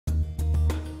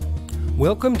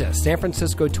Welcome to San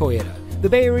Francisco Toyota, the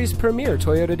Bay Area's premier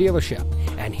Toyota dealership.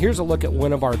 And here's a look at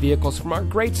one of our vehicles from our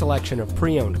great selection of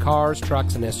pre-owned cars,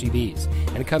 trucks, and SUVs.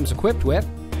 And it comes equipped with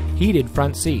heated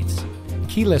front seats,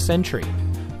 keyless entry,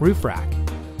 roof rack,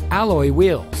 alloy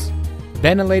wheels,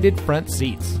 ventilated front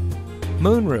seats,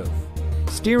 moonroof,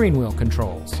 steering wheel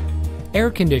controls,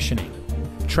 air conditioning,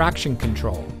 traction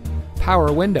control,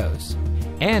 power windows,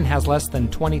 and has less than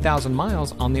 20,000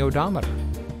 miles on the odometer.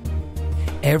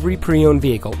 Every pre-owned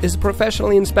vehicle is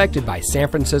professionally inspected by San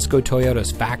Francisco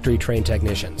Toyota's factory-trained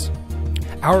technicians.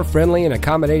 Our friendly and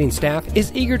accommodating staff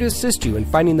is eager to assist you in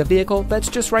finding the vehicle that's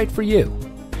just right for you.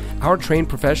 Our trained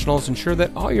professionals ensure that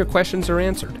all your questions are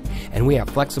answered, and we have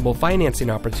flexible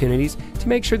financing opportunities to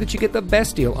make sure that you get the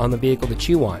best deal on the vehicle that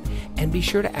you want. And be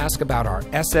sure to ask about our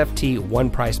SFT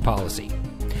One Price policy.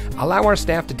 Allow our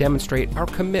staff to demonstrate our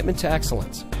commitment to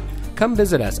excellence. Come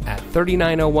visit us at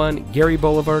 3901 Geary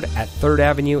Boulevard at 3rd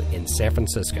Avenue in San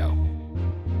Francisco.